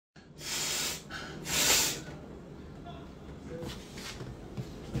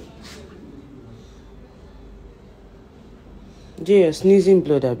You're sneezing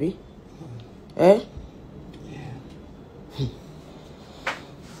blood, Abby? Eh? Yeah.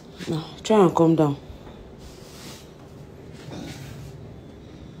 No, try and calm down.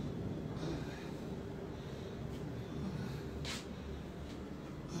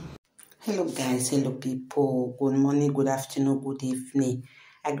 Hello guys, hello people. Good morning, good afternoon, good evening.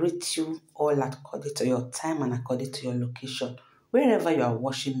 I greet you all according to your time and according to your location. Wherever you are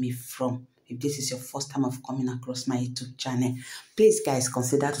watching me from, if this is your first time of coming across my YouTube channel, please guys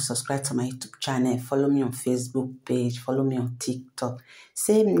consider to subscribe to my YouTube channel. Follow me on Facebook page, follow me on TikTok.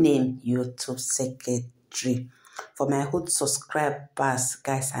 Same name, YouTube Secretary. For my old subscribers,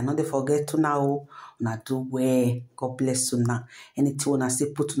 guys, I know they forget to now. Una do well. God bless you now. Anything una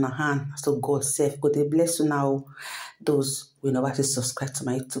say put on hand, so God save. God they bless you now. Those who never actually subscribe to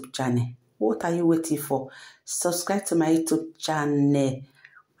my YouTube channel, what are you waiting for? Subscribe to my YouTube channel.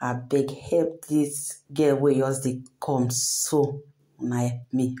 I beg help this girl where yours they come so una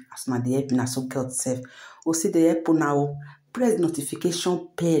help me. As my they help me, so God save. We see the help now. Press notification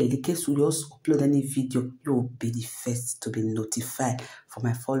bell in case we just upload any video. You will be the first to be notified. For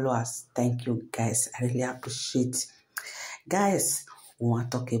my followers, thank you guys. I really appreciate. Guys, we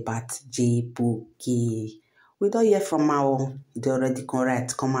want to talk about boogie. We don't hear from our they already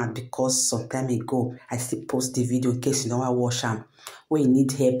come out because some time ago I still post the video in case you don't want to watch them. When you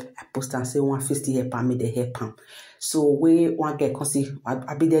need help, I post and say one first help and me the help them. So we one get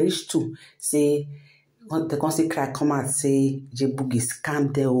I be the rich too. Say the constant cry come out say boogie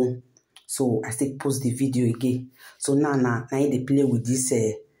scam them. So I still post the video again. So now they play with this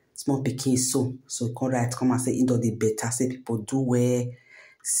small pikin so come and say it do the better. Say people do well.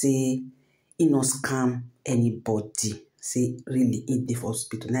 Say it no scam anybody. Say really in the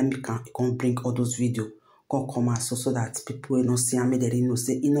hospital. Now you can bring all those videos. Come out so that people will not see and they know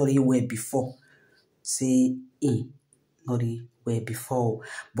say it not really well before. Say not really well before.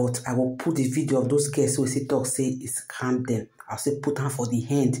 But I will put the video of those girls who say talk say it scam them. I'll say put them for the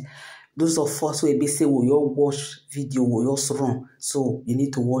hand. Those of us who be say will you watch video will you run. So you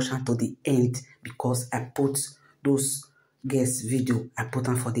need to watch until the end because I put those girls video. I put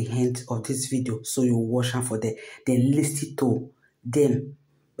them for the end of this video. So you watch them for the then listen to them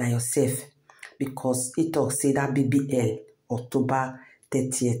by yourself. Because it talk say that BBL October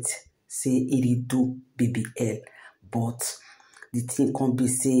 30th say it do BBL. But the thing can be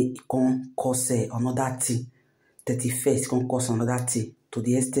say it can cause another thing. 31st can cause another thing. To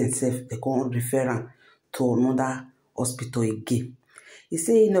the extent self, they can refer to another hospital again. He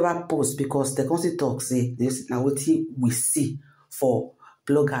say he never post because they can talk say this now what we see for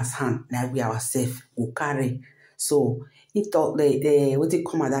bloggers hand now we ourselves will carry. So he thought what he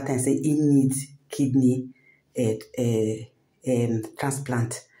come at that time say he needs kidney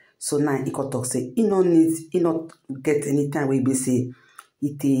transplant. So now he can talk say he not get any time where he say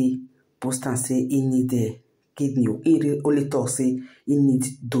he post and say he need kidney. He only talk say he need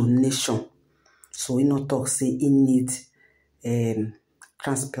donation. So he not talk say he need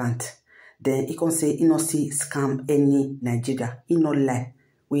transplant. Then he can say he not see scam any Nigeria. He not lie.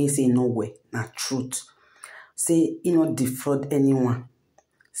 When he say no way, not truth. Say he not defraud anyone.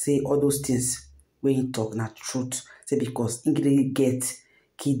 Say all those things when he talk not truth. Say because he really get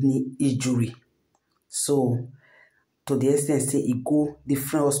kidney injury. So to the extent say he go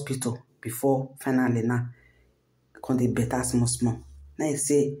different hospital before finally now can they better small. Now he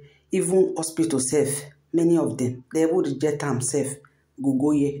say even hospital self, many of them they will reject themselves.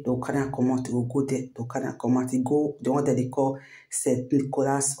 Go here, they'll carry and come out, they'll go there, they'll carry and come out, they go the one that they call St.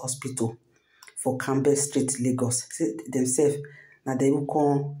 Nicholas Hospital for Campbell Street, Lagos. Say themselves now they will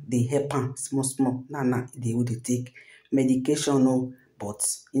come, they help them small. Now they will take medication no, but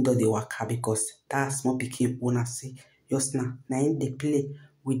into the worker because that small pikin wanna see just now they play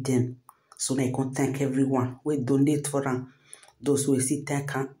with them. So now you can thank everyone we donate for them. Those who still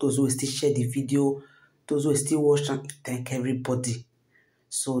thank them, those who still share the video, those who still watch them, thank everybody.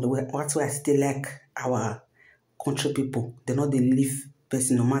 So that's why I still like our country people. They know they leave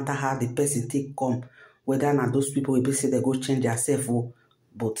person no matter how the person take come. Whether not those people will be say they go change themselves,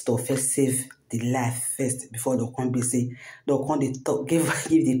 but they'll first save the life first before they'll come be say they'll come they talk give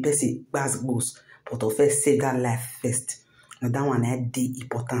the person bad goals, but they'll first save that life first. Now that one is the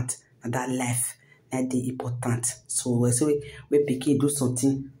important. Now that life is the important. So we pick do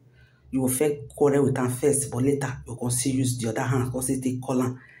something. You will first quarrel with them first, but later you can still use the other hand, because take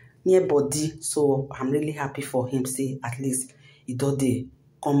color near body. So I'm really happy for him. Say at least it does they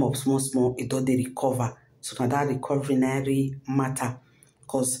come up small, it does they recover. So now that recovery really matter.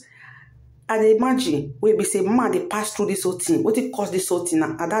 Because I imagine we be say man they pass through this whole thing. What it cause this whole thing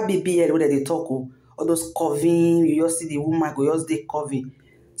now? That BBL where they talk or all those curving, you just see the woman go just dey curving.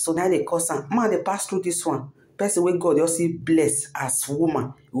 So now they cause am. Man, they pass through this one. Person wey God just see bless as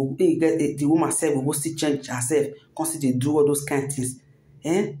woman, the woman self will go still change herself, constantly do all those kind of things.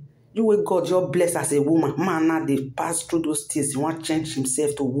 You wey God just bless as a woman, man now they pass through those things. He want change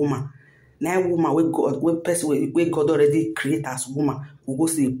himself to woman. Now woman wey God already create as woman will go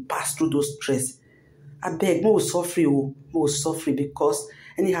still pass through those stress. I beg, more suffer because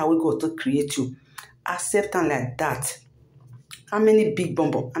anyhow we God to create you, accept am like that. How many big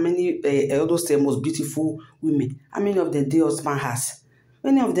bumbo? How many all those most beautiful women? How many of them dey husband has?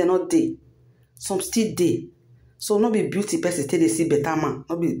 Many of them not dey. Some still dey. So not be beauty person say they see better man.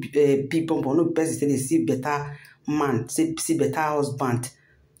 Not be big bumbo. No be person say they see better man. See better husband.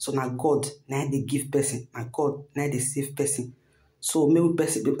 So now God, now they give person. Now God, now they save person. So maybe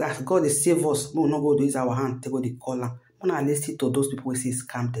person, as God they save us. We will not go to use our hand. They go the collar. We not listen to those people who say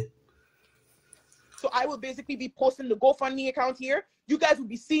scam them. So I will basically be posting the GoFundMe account here. You guys will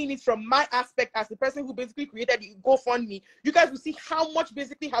be seeing it from my aspect as the person who basically created the GoFundMe. You guys will see how much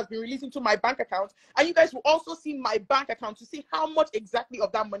basically has been released into my bank account. And you guys will also see my bank account to see how much exactly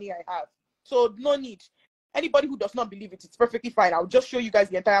of that money I have. So no need. Anybody who does not believe it, it's perfectly fine. I'll just show you guys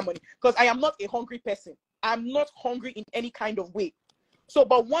the entire money. Because I am not a hungry person. I'm not hungry in any kind of way. So,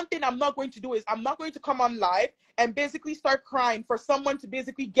 but one thing I'm not going to do is I'm not going to come on live and basically start crying for someone to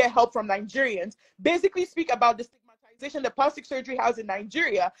basically get help from Nigerians, basically speak about the stigmatization that plastic surgery has in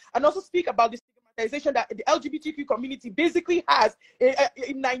Nigeria, and also speak about the stigmatization that the LGBTQ community basically has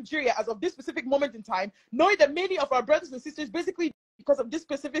in Nigeria as of this specific moment in time, knowing that many of our brothers and sisters basically because of this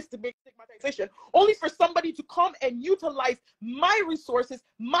specific stigmatization, only for somebody to come and utilize my resources,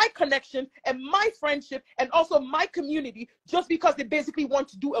 my connection, and my friendship, and also my community, just because they basically want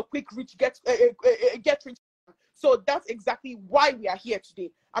to do a quick rich get rich. So that's exactly why we are here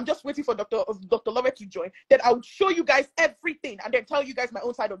today. I'm just waiting for Dr. Lovett to join. Then I will show you guys everything and then tell you guys my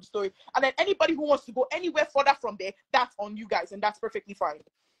own side of the story. And then anybody who wants to go anywhere further from there, that's on you guys, and that's perfectly fine.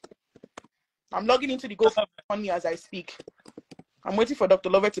 I'm logging into the GoFundMe as I speak. I'm waiting for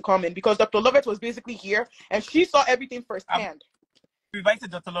Dr. Lovett to come in because Dr. Lovett was basically here and she saw everything firsthand. We invited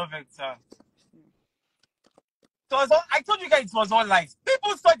Dr. Lovett, sir. So I told you guys it was all lies.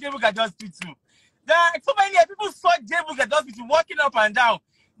 People saw Jebuga just too. There are so many people saw Jebuga just walking up and down.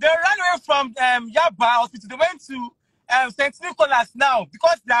 They ran away from Yaba Hospital. They went to St. Nicholas now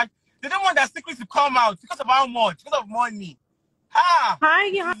because they don't want their secrets to come out because of how much, because of money. Hi.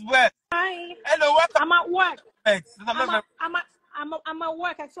 Hi. Hello, welcome. I'm at work. I'm I'm at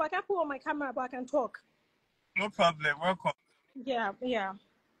work, so I can't put on my camera, but I can talk. No problem. Welcome. Yeah.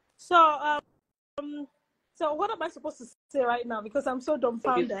 So what am I supposed to say right now? Because I'm so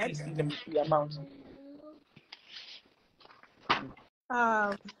dumbfounded. The amount.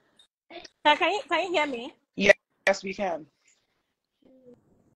 Can you hear me? Yes, we can.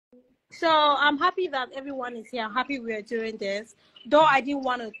 So I'm happy that everyone is here. I'm happy we are doing this. Though I didn't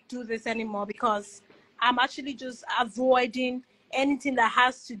want to do this anymore because I'm actually just avoiding anything that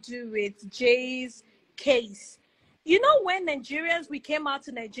has to do with Jay's case. You know, when we came out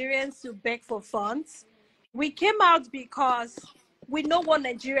to Nigerians to beg for funds, we came out because we know what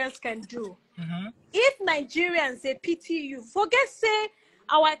Nigerians can do. Mm-hmm. If Nigerians, they pity you, forget say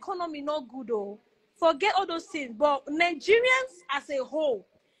our economy not good, forget all those things. But Nigerians as a whole,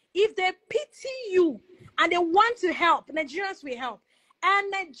 if they pity you and they want to help, Nigerians will help.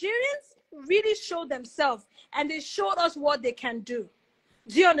 And Nigerians really showed themselves and they showed us what they can do.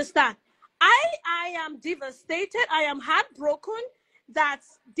 Do you understand? I am devastated. I am heartbroken that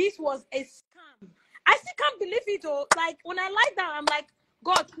this was a scam. I still can't believe it. Like when I lie down, I'm like,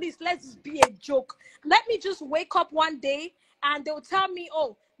 God, please, let this be a joke. Let me just wake up one day and they'll tell me,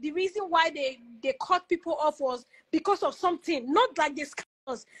 oh, the reason why they cut people off was because of something, not like this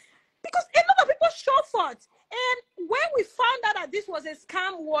scams. Because a lot of people showed forth. And when we found out that this was a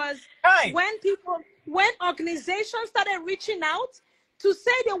scam was when organizations started reaching out to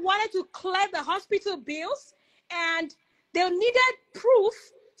say they wanted to clear the hospital bills and they needed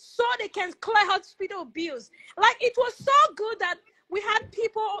proof so they can clear hospital bills. Like, it was so good that we had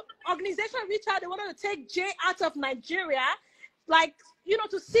organizations reach out, they wanted to take Jay out of Nigeria, like, you know,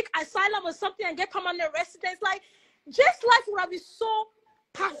 to seek asylum or something and get permanent residence. Like, Jay's life would have been so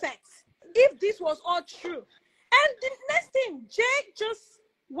perfect if this was all true. And the next thing, Kim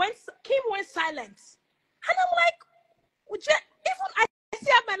went silent. And I'm like, Jay, even I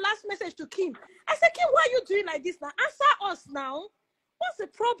see my last message to Kim. I said, Kim, why are you doing like this now? Answer us now. What's the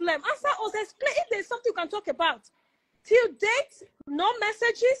problem? Answer us. Explain if there's something we can talk about. Till date, no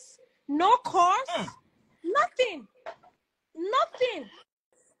messages, no calls, nothing.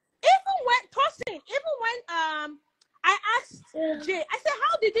 Even when I asked Jay, I said,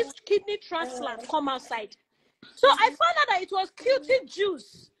 how did this kidney transplant come outside? So I found out that it was QT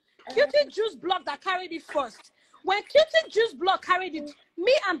Juice Block that carried it first. When QT Juice Block carried it,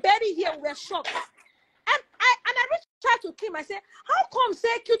 me and Betty here were shocked. And I reached out to Kim. I said, how come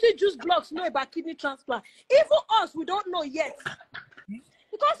say QT Juice Blocks know about kidney transplant? Even us, we don't know yet.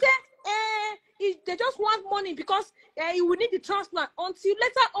 Because they just want money because you will need the transplant. Until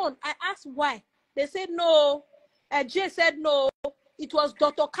later on, I asked why. They said no. Jay said no. It was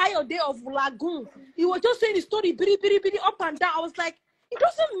Dr. Kayode of Lagoon. He was just saying the story, biri, up and down. I was like, it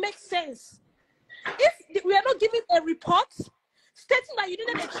doesn't make sense. If we are not giving a report stating that you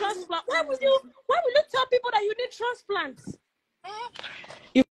needed a transplant, why will you tell people that you need transplants?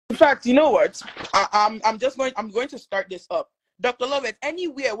 In fact, you know what? I'm going to start this up. Dr. Lovett,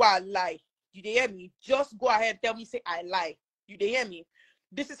 anywhere where I lie, you hear me? Just go ahead, tell me, say I lie. You hear me?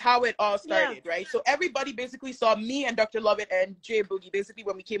 This is how it all started, right? So everybody basically saw me and Dr. Lovett and Jay Boogie basically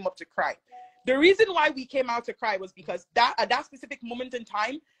when we came up to cry. The reason why we came out to cry was because at that specific moment in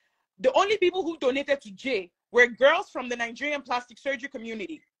time, the only people who donated to Jay were girls from the Nigerian plastic surgery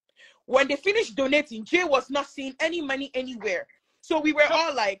community. When they finished donating, Jay was not seeing any money anywhere. So we were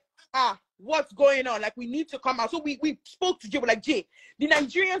all like, what's going on? Like, we need to come out. So we spoke to Jay. We're like, Jay, the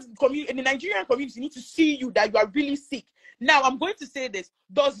Nigerian community need to see you that you are really sick. Now, I'm going to say this.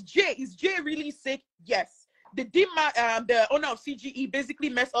 Is Jay really sick? Yes. The owner of CGE basically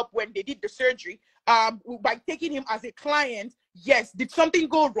messed up when they did the surgery by taking him as a client. Yes. Did something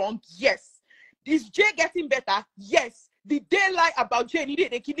go wrong? Yes. Is Jay getting better? Yes. Did they lie about Jay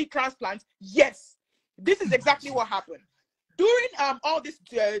needed a kidney transplant? Yes. This is exactly what happened. During all this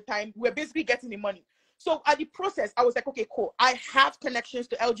time, we're basically getting the money. So at the process, I was like, okay, cool. I have connections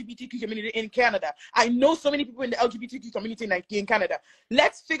to LGBTQ community in Canada. I know so many people in the LGBTQ community in Canada.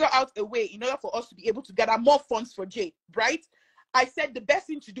 Let's figure out a way in order for us to be able to gather more funds for Jay, right? I said the best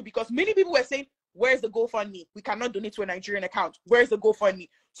thing to do, because many people were saying, where's the GoFundMe? We cannot donate to a Nigerian account. Where's the GoFundMe?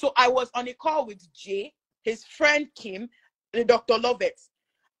 So I was on a call with Jay, his friend Kim, Dr. Lovett,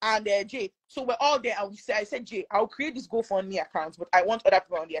 and Jay. So we're all there, and I said, Jay, I'll create this GoFundMe account, but I want other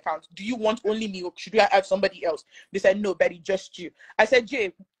people on the account. Do you want only me, or should I add somebody else? They said, no, Betty, just you. I said,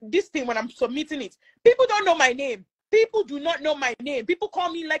 Jay, this thing, when I'm submitting it, people don't know my name. People do not know my name. People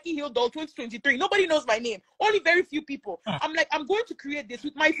call me Lucky Hill Doll 2023. Nobody knows my name. Only very few people. I'm like, I'm going to create this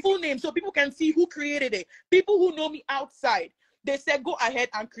with my full name so people can see who created it. People who know me outside. They said, go ahead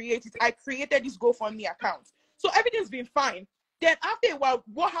and create it. I created this GoFundMe account. So everything's been fine. Then after a while,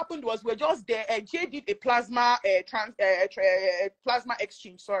 what happened was we're just there. Jay did a plasma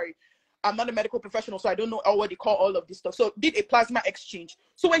exchange. Sorry, I'm not a medical professional, so I don't know what they call all of this stuff. So did a plasma exchange.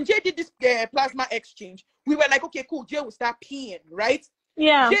 So when Jay did this plasma exchange, we were like, okay, cool. Jay will start peeing, right?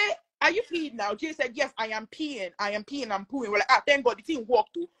 Yeah. Jay, are you peeing now? Jay said, yes, I am peeing. I'm pooing. We're like, thank God, the thing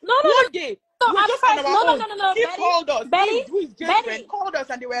worked too. One day, we were just on our own. He called us. Betty, who is Jay's friend, called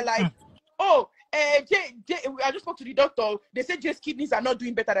us, and they were like, oh, Jay, I just spoke to the doctor. They said Jay's kidneys are not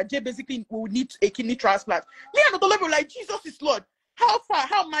doing better. That Jay basically will need a kidney transplant. Me and the doctor were like, Jesus is Lord. How far?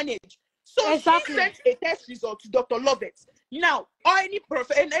 How manage? So she sent a test result to Dr. Lovett. Now,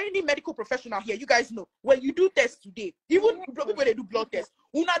 any medical professional here, you guys know, when you do tests today, even people they do blood tests,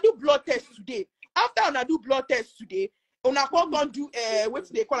 una do blood tests today. After una do blood tests today, una can't do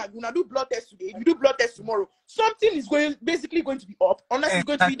what they call it. Una do blood tests today. You do blood tests tomorrow. Something is basically going to be up, unless it's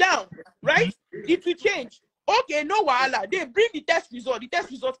going to be down, right? It will change. Okay, no wahala. They bring the test result. The test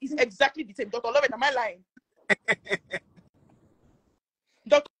result is exactly the same. Dr. Lovett, am I lying?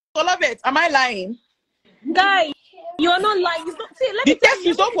 Dr. Lovett, am I lying? Guy, you're not lying. The test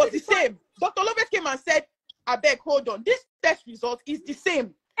result was the same. Dr. Lovett came and said, I beg, hold on. This test result is the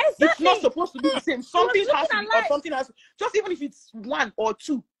same. Exactly. It's not supposed to be the same. Something has to be up, something has to, just even if it's 1 or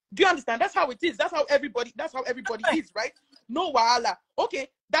 2. Do you understand? That's how it is. That's how everybody is, right? No wahala. Okay,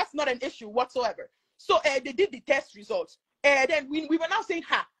 that's not an issue whatsoever. So they did the test results. Then we were now saying,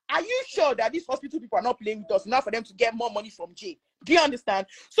 are you sure that these hospital people are not playing with us enough for them to get more money from Jay? Do you understand?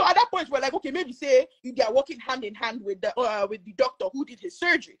 So at that point, we're like, okay, maybe say they are working hand in hand with the doctor who did his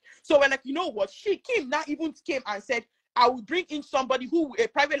surgery. So we're like, you know what? Kim now even came and said, I will bring in somebody a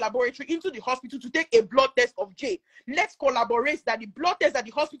private laboratory into the hospital to take a blood test of Jay. Let's collaborate that the blood test that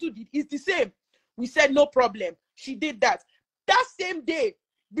the hospital did is the same. We said, no problem. She did that. That same day,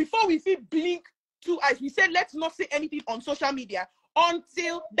 before we see blink 2 eyes, we said, let's not say anything on social media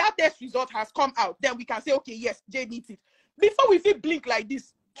until that test result has come out. Then we can say, okay, yes, Jay needs it. Before we see blink like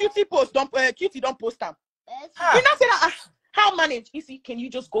this, Cutie don't post them. We now say that, how manage? Issy, can you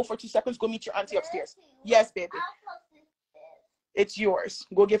just go for 2 seconds, go meet your auntie upstairs? Yes, baby. It's yours.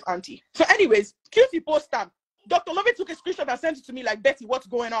 Go give auntie. So anyways, Cutie post them. Dr. Lovett took a screenshot and sent it to me like, Betty, what's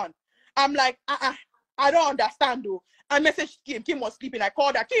going on? I'm like, I don't understand though. I messaged Kim. Kim was sleeping. I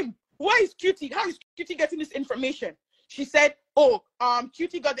called her. Kim, why is Cutie? How is Cutie getting this information? She said, oh,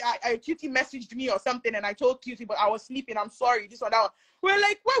 Cutie Cutie messaged me or something, and I told Cutie, but I was sleeping. I'm sorry, this or that. We're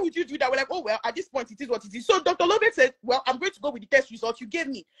like, why would you do that? We're like, oh, well, at this point, it is what it is. So Dr. Lovett said, well, I'm going to go with the test results you gave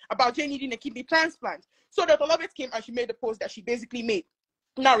me about Jay needing a kidney transplant. So Dr. Lovett came and she made the post that she basically made.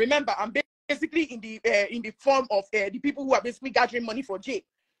 Now, remember, I'm basically in the form of the people who are basically gathering money for Jay.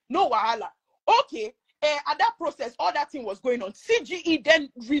 No wahala. Okay. At that process, all that thing was going on. CGE then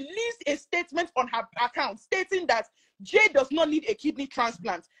released a statement on her account stating that Jay does not need a kidney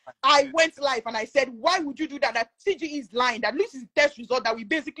transplant. I went live and I said, why would you do that? That CGE is lying. That this is the test result that we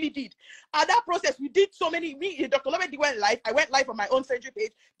basically did. At that process, we did so many. Dr. Lovett went live. I went live on my own surgery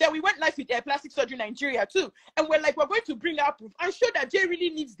page. Then we went live with Plastic Surgery Nigeria too. And we're like, we're going to bring out proof and show that Jay really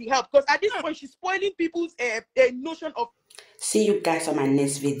needs the help. Because at this point, she's spoiling people's notion of. See you guys on my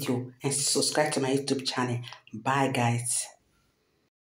next video and subscribe to my YouTube channel. Bye guys.